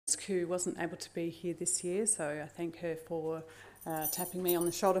who wasn't able to be here this year, so I thank her for tapping me on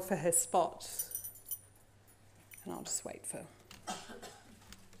the shoulder for her spot. And I'll just wait for...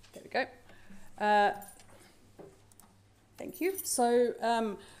 There we go. Thank you.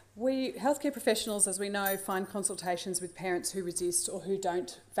 So we, healthcare professionals, as we know, find consultations with parents who resist or who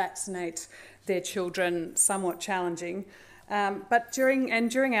don't vaccinate their children somewhat challenging. But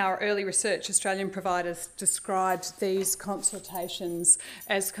during our early research, Australian providers described these consultations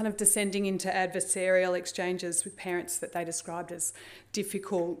as kind of descending into adversarial exchanges with parents that they described as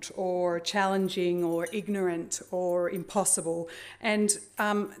difficult or challenging or ignorant or impossible. And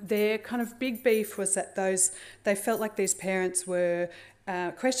their kind of big beef was that they felt like these parents were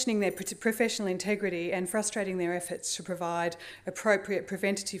questioning their professional integrity and frustrating their efforts to provide appropriate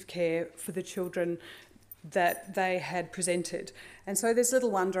preventative care for the children that they had presented. And so there's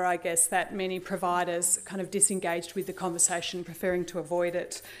little wonder, I guess, that many providers kind of disengaged with the conversation, preferring to avoid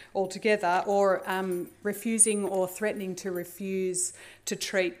it altogether, or refusing or threatening to refuse to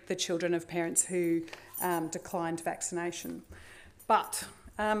treat the children of parents who declined vaccination. But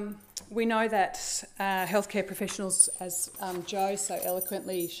we know that healthcare professionals, as Jo so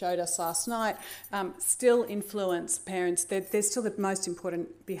eloquently showed us last night, still influence parents. They're still the most important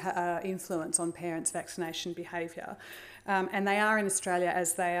influence on parents' vaccination behaviour. And they are in Australia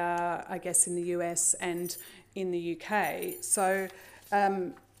as they are, I guess, in the US and in the UK. So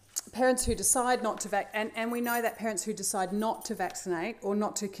parents who decide not to and we know that parents who decide not to vaccinate or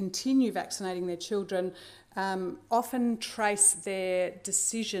not to continue vaccinating their children often trace their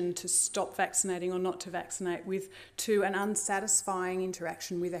decision to stop vaccinating or not to vaccinate to an unsatisfying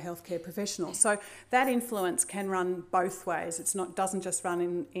interaction with a healthcare professional. So that influence can run both ways. Doesn't just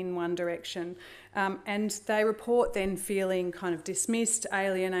run in one direction. And they report then feeling kind of dismissed,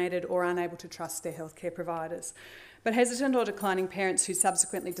 alienated, or unable to trust their healthcare providers. But hesitant or declining parents who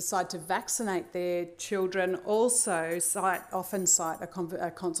subsequently decide to vaccinate their children also often cite a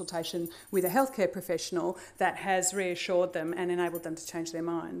consultation with a healthcare professional that has reassured them and enabled them to change their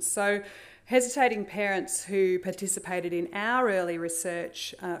minds. So hesitating parents who participated in our early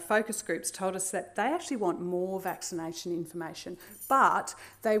research focus groups told us that they actually want more vaccination information, but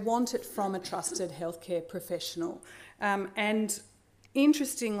they want it from a trusted healthcare professional. And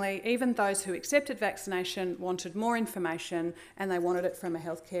interestingly, even those who accepted vaccination wanted more information and they wanted it from a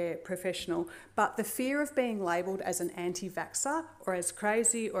healthcare professional. But the fear of being labelled as an anti-vaxxer or as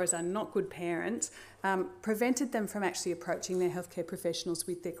crazy or as a not good parent prevented them from actually approaching their healthcare professionals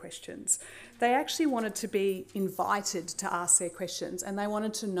with their questions. They actually wanted to be invited to ask their questions, and they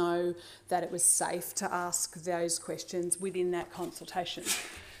wanted to know that it was safe to ask those questions within that consultation.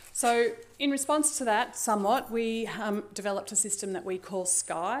 So in response to that, somewhat, we developed a system that we call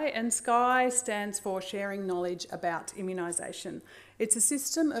SKAI, and SKAI stands for Sharing Knowledge About Immunisation. It's a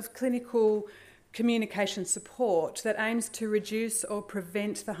system of clinical communication support that aims to reduce or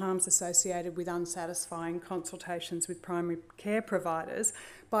prevent the harms associated with unsatisfying consultations with primary care providers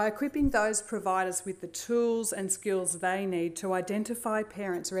by equipping those providers with the tools and skills they need to identify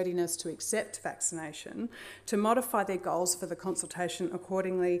parents' readiness to accept vaccination, to modify their goals for the consultation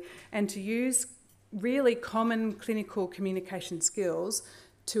accordingly, and to use really common clinical communication skills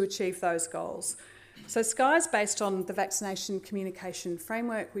to achieve those goals. So SKAI is based on the vaccination communication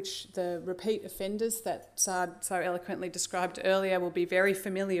framework, which the repeat offenders that Saad so eloquently described earlier will be very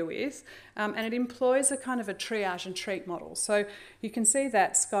familiar with, and it employs a kind of a triage and treat model. So you can see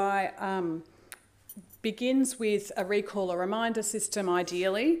that SKAI begins with a recall or reminder system,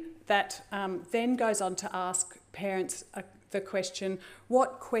 ideally, that then goes on to ask parents the question,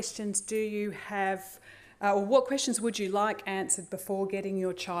 what questions do you have or what questions would you like answered before getting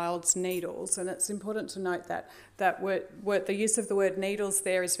your child's needles? And it's important to note that the use of the word needles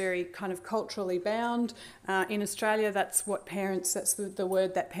there is very kind of culturally bound. In Australia, that's the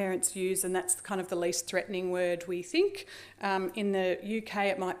word that parents use, and that's kind of the least threatening word we think. In the UK,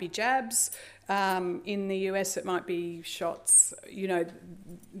 it might be jabs. In the US, it might be shots. You know,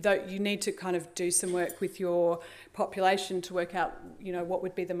 you need to kind of do some work with your population to work out, you know, what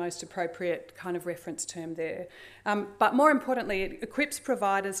would be the most appropriate kind of reference term there. But more importantly, it equips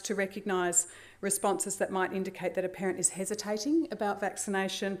providers to recognise responses that might indicate that a parent is hesitating about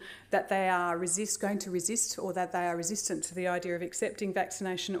vaccination, that they are going to resist, or that they are resistant to the idea of accepting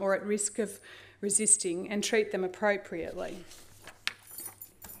vaccination or at risk of resisting, and treat them appropriately.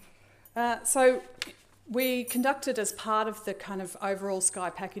 So we conducted, as part of the kind of overall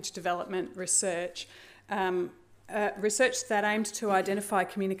SKAI package development research, research that aimed to identify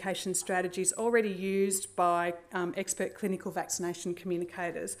communication strategies already used by expert clinical vaccination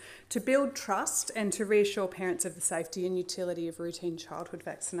communicators to build trust and to reassure parents of the safety and utility of routine childhood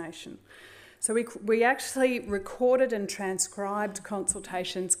vaccination. So we actually recorded and transcribed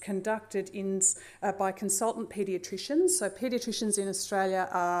consultations conducted by consultant paediatricians. So paediatricians in Australia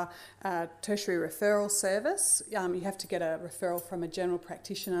are a tertiary referral service. You have to get a referral from a general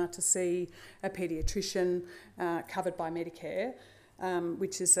practitioner to see a paediatrician covered by Medicare,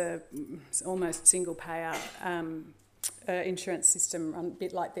 which is a almost single payer insurance system, a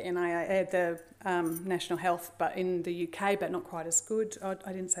bit like the NIA, the National Health, but in the UK, but not quite as good. I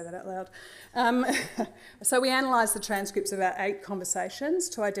didn't say that out loud. So we analysed the transcripts of our 8 conversations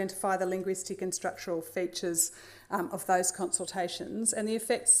to identify the linguistic and structural features of those consultations and the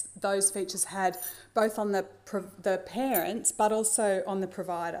effects those features had both on the parents but also on the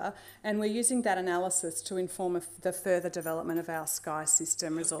provider. And we're using that analysis to inform the further development of our SKAI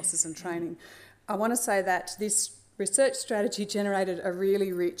system, resources and training. I want to say that this research strategy generated a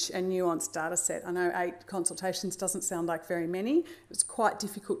really rich and nuanced data set. I know 8 consultations doesn't sound like very many. It was quite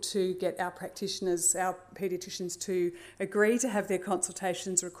difficult to get our practitioners, our paediatricians, to agree to have their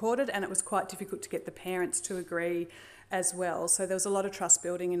consultations recorded, and it was quite difficult to get the parents to agree as well. So there was a lot of trust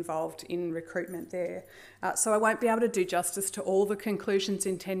building involved in recruitment there. So I won't be able to do justice to all the conclusions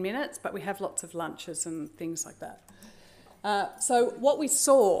in 10 minutes, but we have lots of lunches and things like that. So what we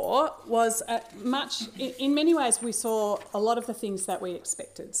saw was in many ways we saw a lot of the things that we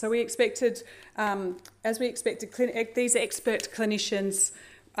expected. So we expected, as we expected, these expert clinicians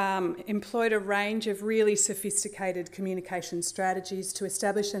employed a range of really sophisticated communication strategies to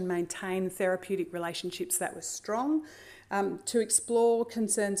establish and maintain therapeutic relationships that were strong, to explore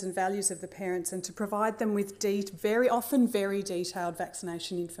concerns and values of the parents and to provide them with very often very detailed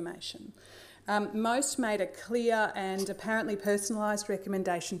vaccination information. Most made a clear and apparently personalised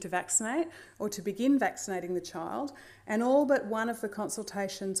recommendation to vaccinate or to begin vaccinating the child, and all but one of the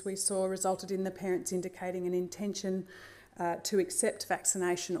consultations we saw resulted in the parents indicating an intention to accept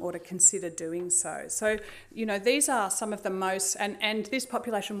vaccination or to consider doing so. So, you know, these are some of the most, and this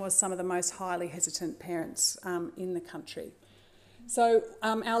population was some of the most highly hesitant parents in the country. So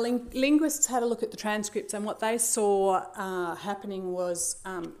our linguists had a look at the transcripts, and what they saw happening was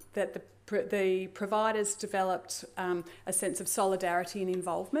that the providers developed a sense of solidarity and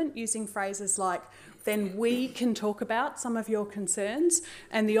involvement using phrases like, then we can talk about some of your concerns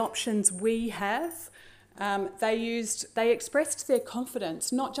and the options we have. They expressed their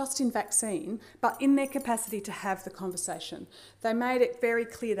confidence, not just in vaccine, but in their capacity to have the conversation. They made it very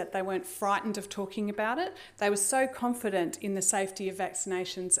clear that they weren't frightened of talking about it. They were so confident in the safety of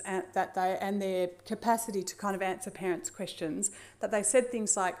vaccinations and their capacity to kind of answer parents' questions that they said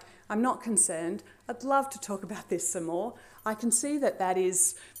things like, I'm not concerned, I'd love to talk about this some more. I can see that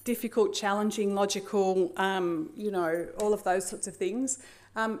is difficult, challenging, logical, all of those sorts of things.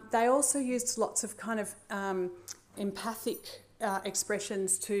 They also used lots of kind of empathic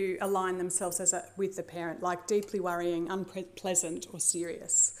expressions to align themselves with the parent, like deeply worrying, unpleasant or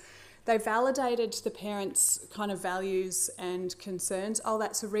serious. They validated the parents' kind of values and concerns. Oh,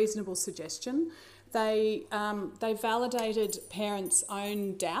 that's a reasonable suggestion. They validated parents'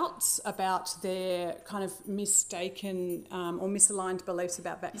 own doubts about their kind of mistaken or misaligned beliefs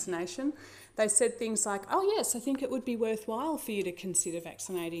about vaccination. They said things like, oh yes, I think it would be worthwhile for you to consider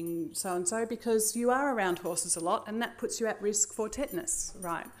vaccinating so-and-so because you are around horses a lot and that puts you at risk for tetanus,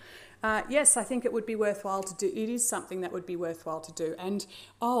 right? Yes, I think it would be worthwhile to do. It is something that would be worthwhile to do. And,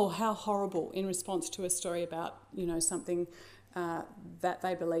 oh, how horrible, in response to a story about, something that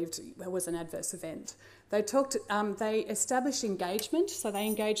they believed was an adverse event. They established engagement, so they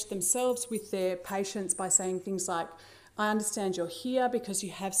engaged themselves with their patients by saying things like, I understand you're here because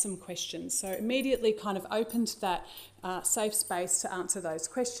you have some questions. So immediately kind of opened that safe space to answer those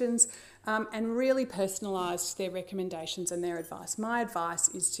questions and really personalised their recommendations and their advice. My advice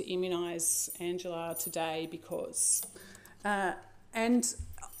is to immunise Angela today because...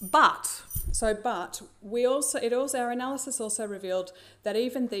 our analysis also revealed that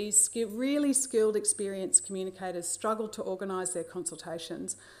even these really skilled, experienced communicators struggled to organise their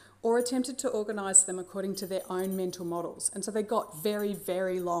consultations or attempted to organise them according to their own mental models. And so they got very,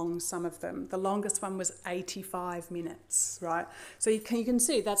 very long, some of them. The longest one was 85 minutes, right? So you can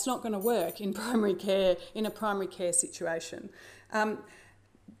see that's not going to work in primary care, in a primary care situation.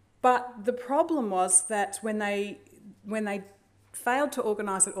 But the problem was that when they failed to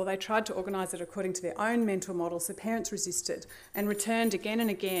organise it or they tried to organise it according to their own mental models, the parents resisted and returned again and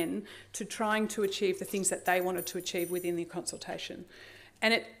again to trying to achieve the things that they wanted to achieve within their consultation.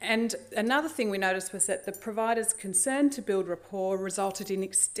 And another thing we noticed was that the provider's concern to build rapport resulted in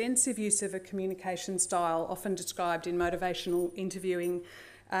extensive use of a communication style often described in motivational interviewing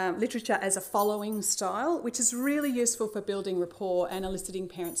literature as a following style, which is really useful for building rapport and eliciting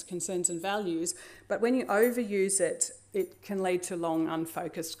parents' concerns and values. But when you overuse it, it can lead to long,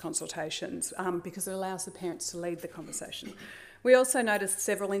 unfocused consultations because it allows the parents to lead the conversation. We also noticed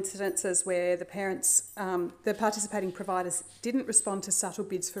several incidences where the parents, the participating providers didn't respond to subtle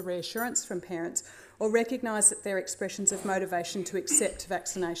bids for reassurance from parents or recognise that their expressions of motivation to accept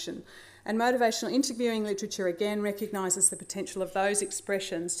vaccination. And motivational interviewing literature again recognises the potential of those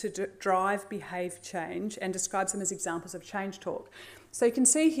expressions to drive behaviour change and describes them as examples of change talk. So you can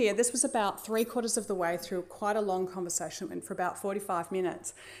see here, this was about 3/4 of the way through quite a long conversation, went for about 45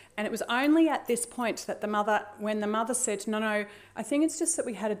 minutes. And it was only at this point that when the mother said, no, I think it's just that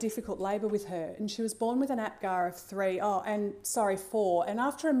we had a difficult labour with her and she was born with an APGAR of 4. And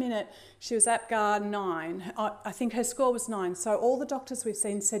after a minute, she was APGAR 9. I think her score was 9. So all the doctors we've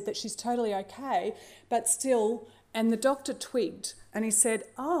seen said that she's totally okay, but still, and the doctor twigged and he said,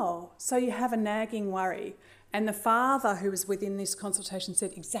 oh, so you have a nagging worry. And the father who was within this consultation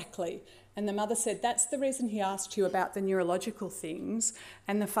said, exactly. And the mother said, that's the reason he asked you about the neurological things.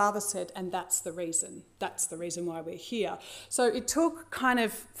 And the father said, and that's the reason why we're here. So it took kind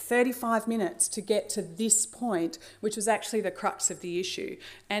of 35 minutes to get to this point, which was actually the crux of the issue.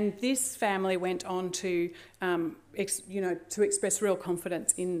 And this family went on to, to express real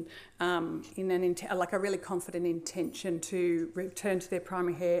confidence in a really confident intention to return to their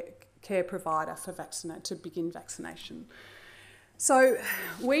primary care provider to begin vaccination. So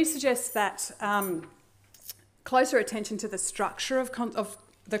we suggest that closer attention to the structure of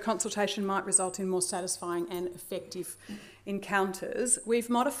the consultation might result in more satisfying and effective encounters. We've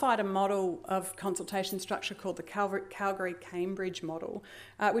modified a model of consultation structure called the Calgary-Cambridge model,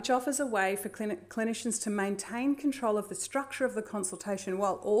 which offers a way for clinicians to maintain control of the structure of the consultation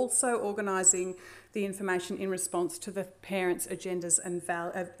while also organising the information in response to the parents' agenda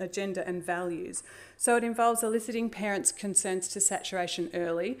and values. So it involves eliciting parents' concerns to saturation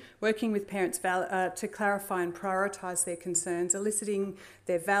early, working with parents to clarify and prioritise their concerns, eliciting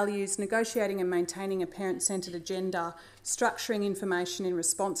their values, negotiating and maintaining a parent-centred agenda, structuring information in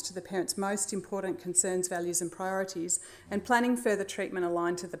response to the parents' most important concerns, values and priorities, and planning further treatment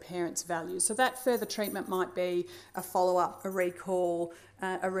aligned to the parents' values. So that further treatment might be a follow-up, a recall,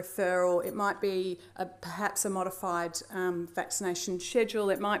 a referral. It might be perhaps a modified vaccination schedule.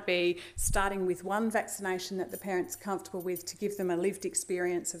 It might be starting with one vaccination that the parent's comfortable with to give them a lived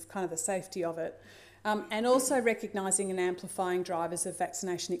experience of kind of the safety of it. And also recognising and amplifying drivers of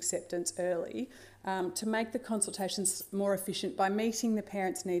vaccination acceptance early to make the consultations more efficient by meeting the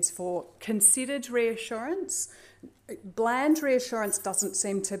parents' needs for considered reassurance. Bland reassurance doesn't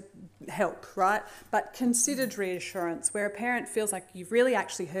seem to help, right? But considered reassurance, where a parent feels like you've really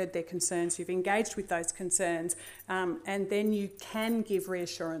actually heard their concerns, you've engaged with those concerns, and then you can give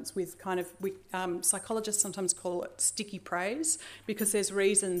reassurance with kind of, psychologists sometimes call it sticky praise, because there's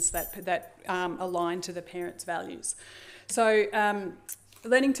reasons that align to the parents' values. So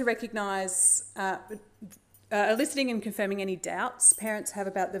learning to recognise eliciting and confirming any doubts parents have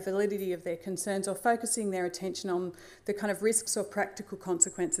about the validity of their concerns or focusing their attention on the kind of risks or practical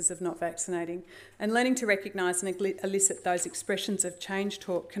consequences of not vaccinating. And learning to recognise and elicit those expressions of change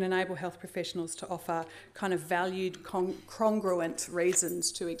talk can enable health professionals to offer kind of valued, congruent reasons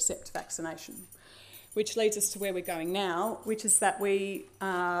to accept vaccination. Which leads us to where we're going now, which is that we've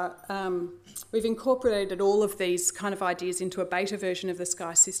incorporated all of these kind of ideas into a beta version of the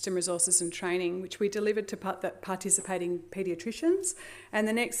SKAI system, resources and training, which we delivered to participating paediatricians. And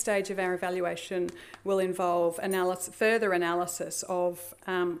the next stage of our evaluation will involve further analysis of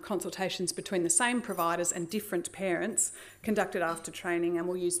consultations between the same providers and different parents conducted after training, and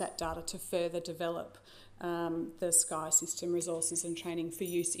we'll use that data to further develop the SKAI system, resources and training for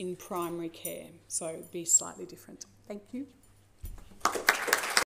use in primary care. So be slightly different. Thank you.